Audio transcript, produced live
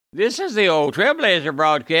This is the old Trailblazer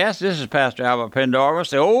broadcast. This is Pastor Albert Pendarvis,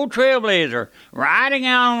 the old Trailblazer, riding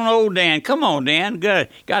out on old Dan. Come on, Dan. Got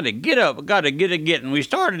to get up. Got to get it getting. We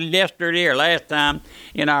started yesterday or last time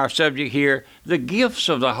in our subject here, the gifts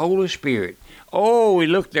of the Holy Spirit. Oh, we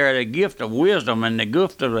looked there at the gift of wisdom and the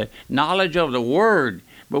gift of the knowledge of the Word.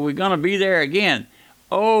 But we're going to be there again.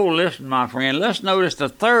 Oh, listen, my friend. Let's notice the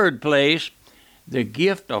third place, the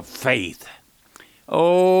gift of faith.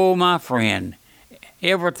 Oh, my friend.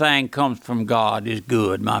 Everything comes from God is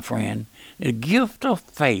good, my friend. The gift of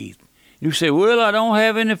faith. You say, well, I don't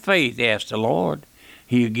have any faith. Ask the Lord.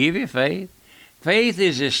 He'll give you faith. Faith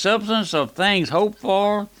is the substance of things hoped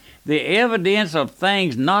for, the evidence of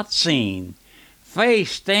things not seen. Faith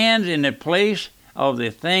stands in the place of the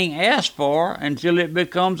thing asked for until it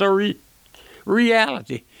becomes a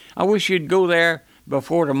reality. I wish you'd go there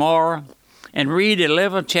before tomorrow and read the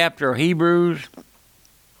 11th chapter of Hebrews.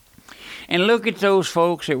 And look at those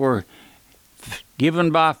folks that were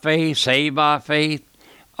given by faith, saved by faith.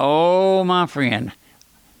 Oh, my friend,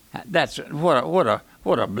 that's what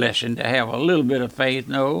a blessing to have a little bit of faith.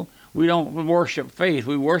 No, we don't worship faith;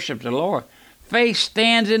 we worship the Lord. Faith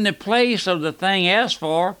stands in the place of the thing asked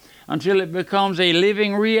for until it becomes a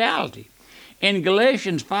living reality. In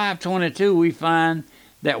Galatians 5:22, we find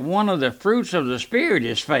that one of the fruits of the Spirit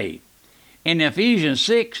is faith. In Ephesians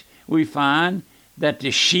 6, we find that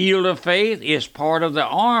the shield of faith is part of the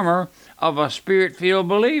armor of a Spirit-filled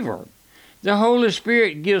believer. The Holy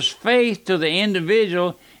Spirit gives faith to the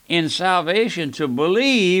individual in salvation to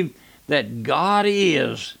believe that God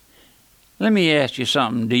is. Let me ask you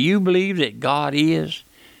something. Do you believe that God is?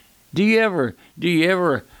 Do you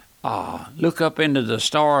ever look up into the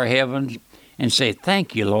star heavens and say,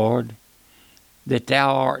 thank you, Lord, that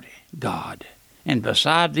thou art God, and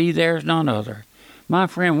beside thee there's none other? My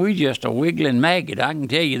friend, we just a wiggling maggot. I can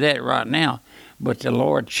tell you that right now. But the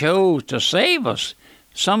Lord chose to save us,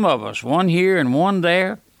 some of us, one here and one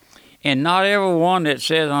there. And not every one that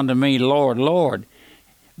says unto me, Lord, Lord.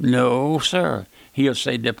 No, sir. He'll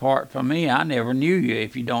say, depart from me. I never knew you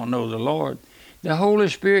if you don't know the Lord. The Holy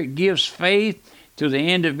Spirit gives faith to the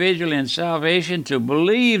individual in salvation to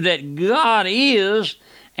believe that God is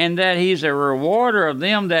and that He's a rewarder of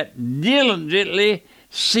them that diligently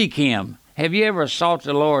seek Him. Have you ever sought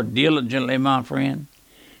the Lord diligently, my friend?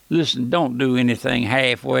 Listen, don't do anything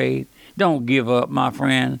halfway. Don't give up, my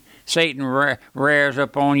friend. Satan rears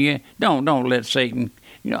up on you. Don't let Satan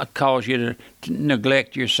cause you to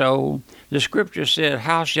neglect your soul. The Scripture said,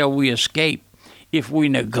 how shall we escape if we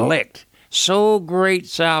neglect so great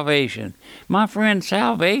salvation? My friend,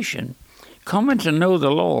 salvation, coming to know the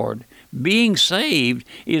Lord, being saved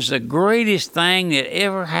is the greatest thing that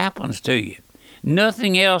ever happens to you.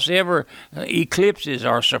 Nothing else ever eclipses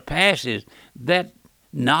or surpasses that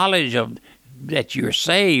knowledge of that you're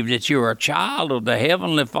saved, that you're a child of the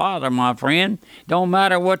Heavenly Father, my friend. Don't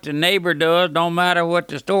matter what the neighbor does, don't matter what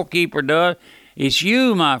the storekeeper does. It's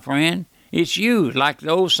you, my friend. It's you. Like the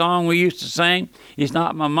old song we used to sing, it's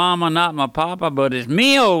not my mama, not my papa, but it's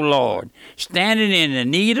me, oh Lord, standing in the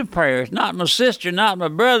need of prayer. It's not my sister, not my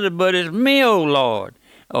brother, but it's me, oh Lord.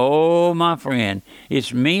 Oh, my friend,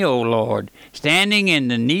 it's me, oh Lord, standing in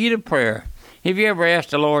the need of prayer. Have you ever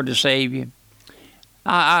asked the Lord to save you?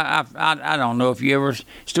 I don't know if you ever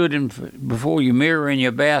stood before your mirror in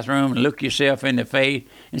your bathroom and look yourself in the face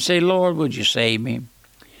and say, Lord, would you save me?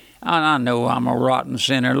 I know I'm a rotten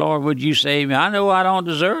sinner. Lord, would you save me? I know I don't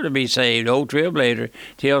deserve to be saved. Old Trailblazer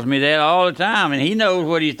tells me that all the time, and he knows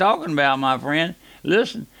what he's talking about, my friend.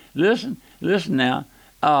 Listen now.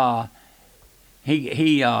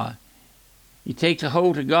 He takes a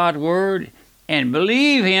hold of God's Word and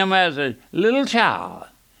believe Him as a little child.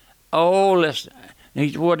 Oh, listen.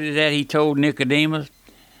 What is that he told Nicodemus?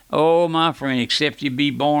 Oh, my friend, except you be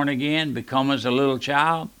born again, become as a little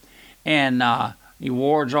child. And he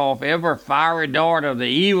wards off every fiery dart of the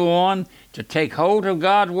evil one to take hold of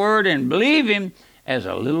God's Word and believe Him as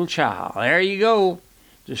a little child. There you go.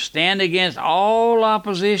 To stand against all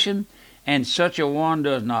opposition, and such a one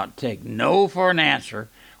does not take no for an answer.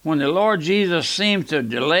 When the Lord Jesus seems to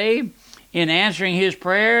delay in answering his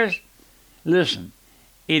prayers, listen,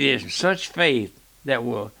 it is such faith that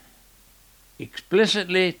will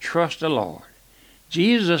explicitly trust the Lord,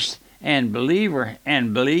 Jesus, and believer,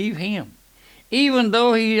 and believe Him. Even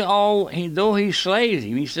though he slays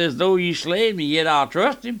him, he says, though you slay me, yet I'll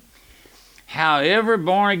trust Him. However,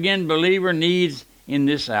 born-again believer needs in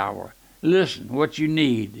this hour. Listen, what you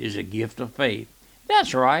need is a gift of faith.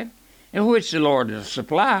 That's right, in which the Lord will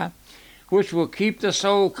supply, which will keep the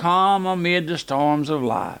soul calm amid the storms of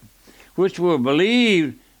life, which will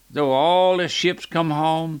believe though all the ships come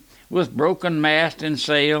home, with broken mast and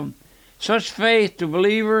sail. Such faith to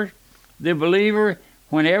the believer,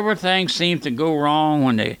 when everything seems to go wrong,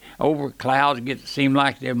 when the clouds seem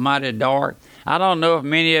like they're mighty dark. I don't know if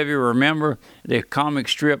many of you remember the comic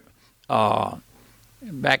strip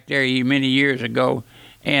back there many years ago,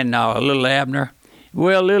 and Little Abner.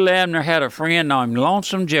 Well, Little Abner had a friend named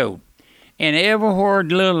Lonesome Joe, and everywhere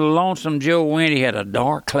little Lonesome Joe went, he had a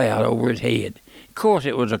dark cloud over his head. Of course,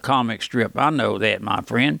 it was a comic strip. I know that, my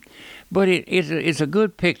friend, but it's a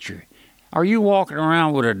good picture. Are you walking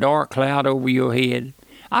around with a dark cloud over your head?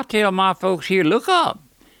 I tell my folks here, look up.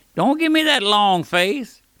 Don't give me that long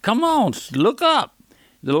face. Come on, look up.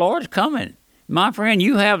 The Lord's coming. My friend,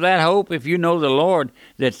 you have that hope if you know the Lord,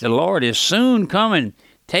 that the Lord is soon coming.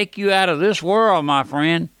 Take you out of this world, my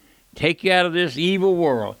friend. Take you out of this evil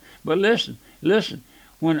world. But listen.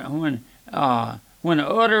 When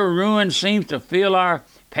utter ruin seems to fill our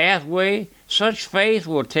pathway, such faith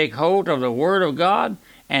will take hold of the Word of God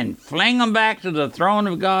and fling them back to the throne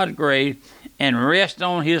of God's grace and rest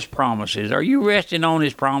on His promises. Are you resting on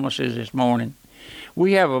His promises this morning?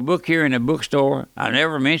 We have a book here in the bookstore. I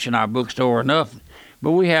never mention our bookstore enough,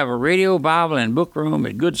 but we have a radio Bible and book room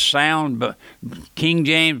at good sound, but King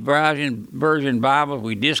James Version Bibles.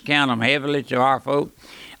 We discount them heavily to our folk.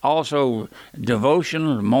 Also,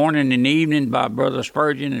 devotionals, morning and evening by Brother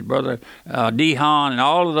Spurgeon and Brother Dehan, and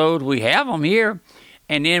all of those. We have them here.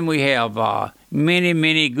 And then we have many,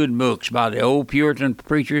 many good books by the old Puritan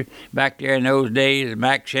preachers back there in those days,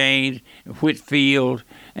 Mac Chains, Whitfield,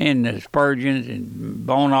 and the Spurgeons, and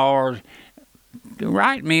Bonars.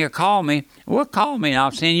 Write me or call me. Well, call me and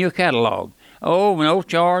I'll send you a catalog. Oh, no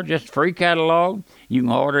charge, just a free catalog. You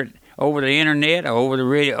can order it over the internet or over the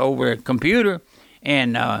radio, over the computer.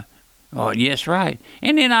 And, yes, right.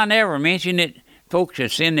 And then I never mention it. Folks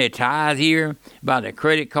that send their tithe here by the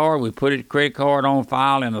credit card. We put a credit card on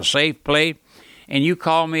file in a safe place. And you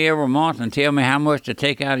call me every month and tell me how much to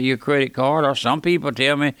take out of your credit card. Or some people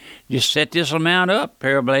tell me, just set this amount up,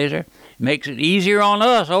 Trailblazer. Makes it easier on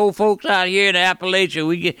us old folks out here in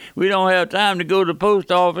Appalachia. We don't have time to go to the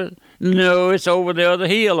post office. No, it's over the other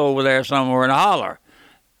hill over there somewhere in a holler.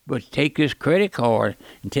 But take this credit card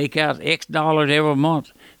and take out X dollars every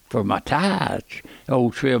month for my tithes.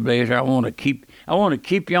 Old Trailblazer, I want to keep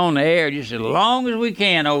you on the air just as long as we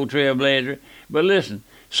can, old Trailblazer. But listen,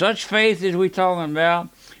 such faith as we're talking about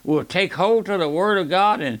will take hold of the Word of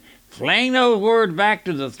God and fling those words back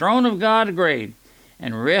to the throne of God's grace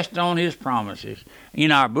and rest on His promises.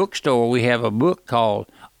 In our bookstore, we have a book called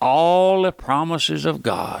All the Promises of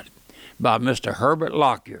God by Mr. Herbert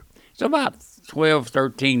Lockyer. It's about $12,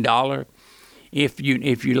 $13. If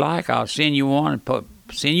you like, I'll send you one and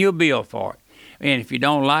send you a bill for it. And if you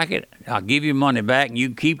don't like it, I'll give you money back and you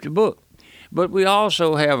can keep the book. But we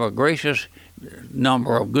also have a gracious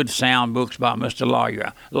number of good sound books by Mr.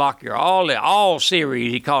 Lockyer. All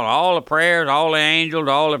series, he called it, all the prayers, all the angels,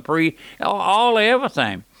 all the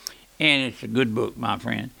everything. And it's a good book, my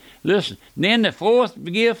friend. Listen, then the fourth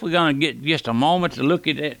gift, we're going to get just a moment to look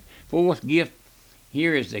at that fourth gift.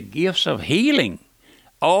 Here is the gifts of healing.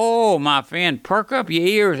 Oh, my friend, perk up your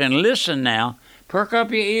ears and listen now. Perk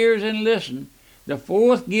up your ears and listen. The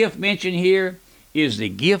fourth gift mentioned here is the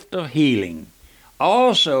gift of healing.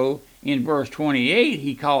 Also, in verse 28,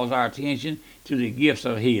 he calls our attention to the gifts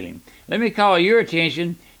of healing. Let me call your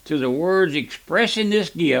attention to the words expressing this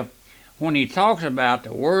gift when he talks about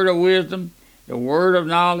the word of wisdom, the word of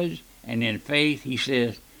knowledge, and in faith, he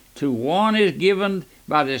says, to one is given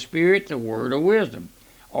by the Spirit the word of wisdom,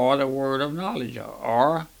 or the word of knowledge,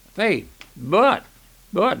 or faith. But,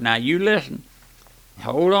 now you listen.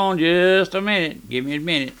 Hold on just a minute. Give me a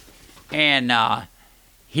minute. And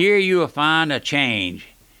here you will find a change.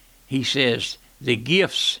 He says, the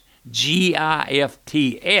gifts, G-I-F-T-S.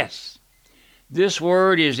 This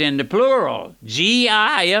word is in the plural,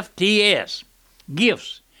 G-I-F-T-S,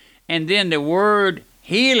 gifts. And then the word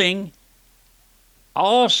healing,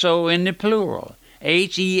 also in the plural,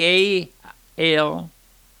 H-E-A-L-I-N-G-S,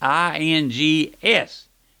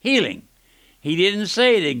 healing. He didn't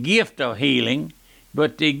say the gift of healing,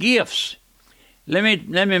 but the gifts. Let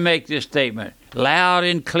me make this statement loud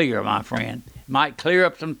and clear, my friend. Might clear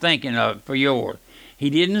up some thinking for yours. He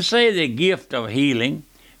didn't say the gift of healing,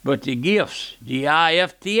 but the gifts,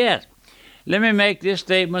 G-I-F-T-S. Let me make this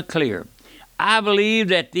statement clear. I believe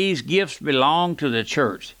that these gifts belong to the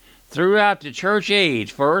church throughout the church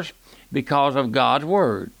age. First, because of God's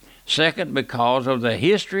Word. Second, because of the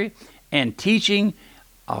history and teaching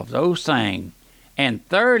of those things. And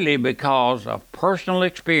thirdly, because of personal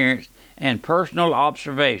experience and personal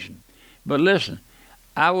observation. But listen,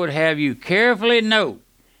 I would have you carefully note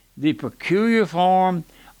the peculiar form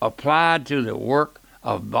applied to the work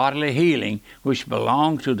of bodily healing, which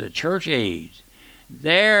belongs to the church age.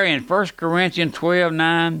 There in 1 Corinthians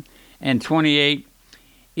 12:9 and 28,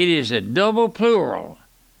 it is a double plural.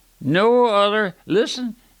 No other,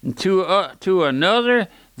 listen, to another,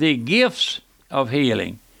 the gifts of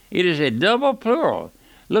healing. It is a double plural.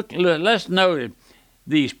 Look, let's note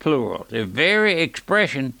these plurals. The very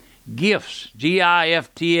expression gifts,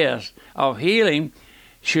 G-I-F-T-S, of healing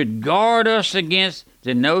should guard us against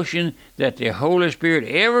the notion that the Holy Spirit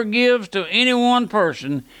ever gives to any one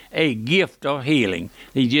person a gift of healing.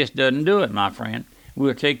 He just doesn't do it, my friend.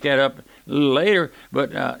 We'll take that up a little later,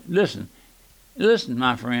 but listen,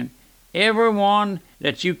 my friend. Everyone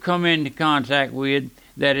that you come into contact with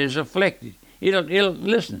that is afflicted,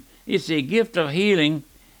 listen, it's a gift of healing.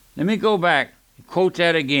 Let me go back and quote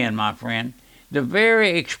that again, my friend. The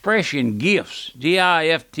very expression gifts,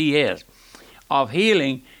 G-I-F-T-S, of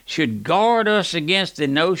healing should guard us against the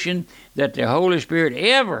notion that the Holy Spirit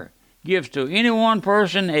ever gives to any one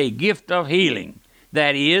person a gift of healing.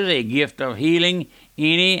 That is, a gift of healing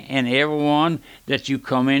any and everyone that you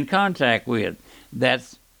come in contact with that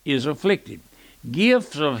is afflicted.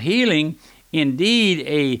 Gifts of healing, indeed,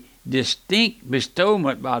 a distinct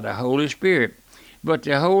bestowment by the Holy Spirit. But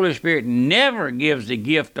the Holy Spirit never gives the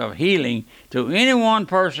gift of healing to any one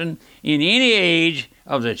person in any age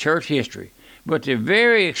of the church history. But the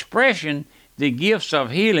very expression, the gifts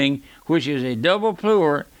of healing, which is a double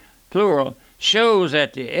plural, shows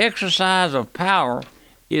that the exercise of power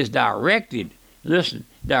is directed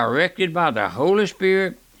by the Holy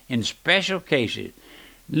Spirit in special cases.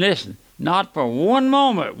 Listen, not for one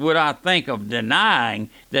moment would I think of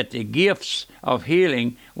denying that the gifts of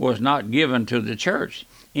healing was not given to the church.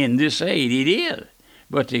 In this age, it is.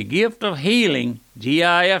 But the gift of healing,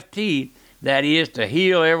 G-I-F-T, that is to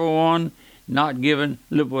heal everyone,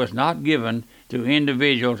 was not given to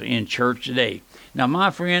individuals in church today. Now,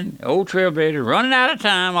 my friend, old Trailblazer, running out of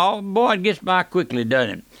time. Oh, boy, it gets by quickly,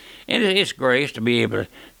 doesn't it? And it's grace to be able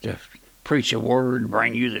to preach a word,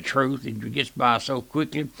 bring you the truth. It gets by so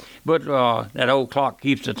quickly. But that old clock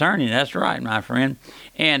keeps a turning. That's right, my friend.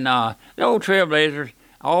 And the old Trailblazers,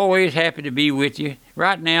 always happy to be with you.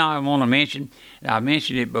 Right now, I want to mention, I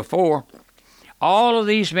mentioned it before, all of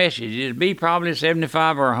these messages, it'd be probably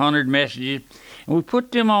 75 or 100 messages, and we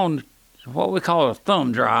put them on what we call a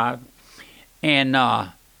thumb drive, and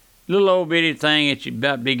little old bitty thing that's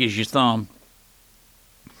about big as your thumb.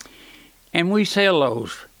 And we sell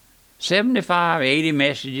those 75, 80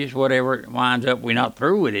 messages, whatever it winds up. We're not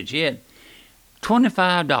through with it yet.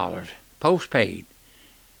 $25 postpaid.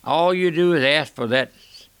 All you do is ask for that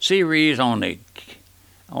series on the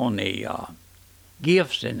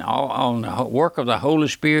gifts and on the work of the Holy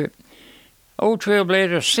Spirit. Old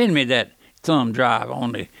Trailblazer, send me that thumb drive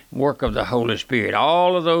on the work of the Holy Spirit.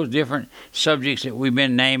 All of those different subjects that we've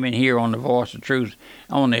been naming here on the Voice of Truth,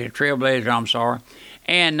 on the Trailblazer,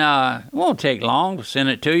 And it won't take long to send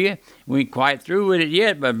it to you. We ain't quite through with it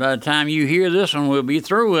yet, but by the time you hear this one, we'll be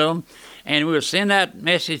through with them. And we'll send that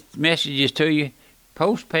messages to you,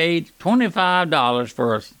 postpaid, $25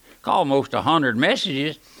 for almost 100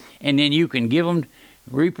 messages. And then you can give them,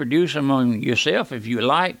 reproduce them on yourself if you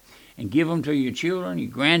like, and give them to your children,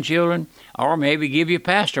 your grandchildren, or maybe give your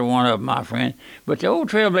pastor one of them, my friend. But the old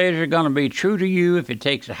Trailblazers are going to be true to you if it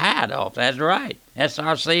takes the hide off. That's right. That's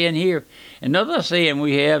our saying here. Another saying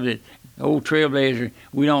we have that old Trailblazer,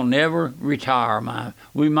 we don't never retire.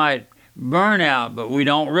 We might burn out, but we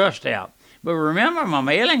don't rust out. But remember my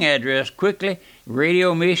mailing address quickly,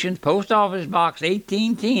 Radio Missions, Post Office Box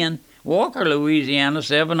 1810, Walker, Louisiana,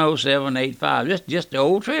 70785. This just the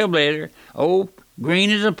old Trailblazer, old green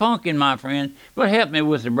as a pumpkin, my friend. But help me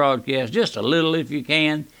with the broadcast just a little if you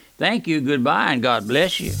can. Thank you, goodbye, and God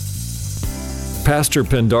bless you. Pastor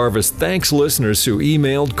Pendarvis thanks listeners who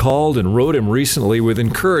emailed, called, and wrote him recently with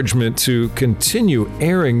encouragement to continue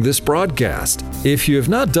airing this broadcast. If you have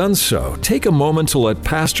not done so, take a moment to let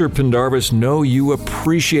Pastor Pendarvis know you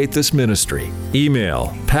appreciate this ministry.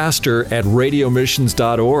 Email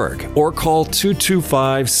pastor@radiomissions.org or call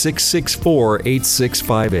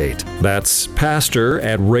 225-664-8658. That's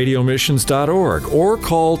pastor@radiomissions.org or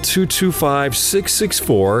call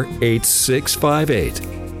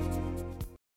 225-664-8658.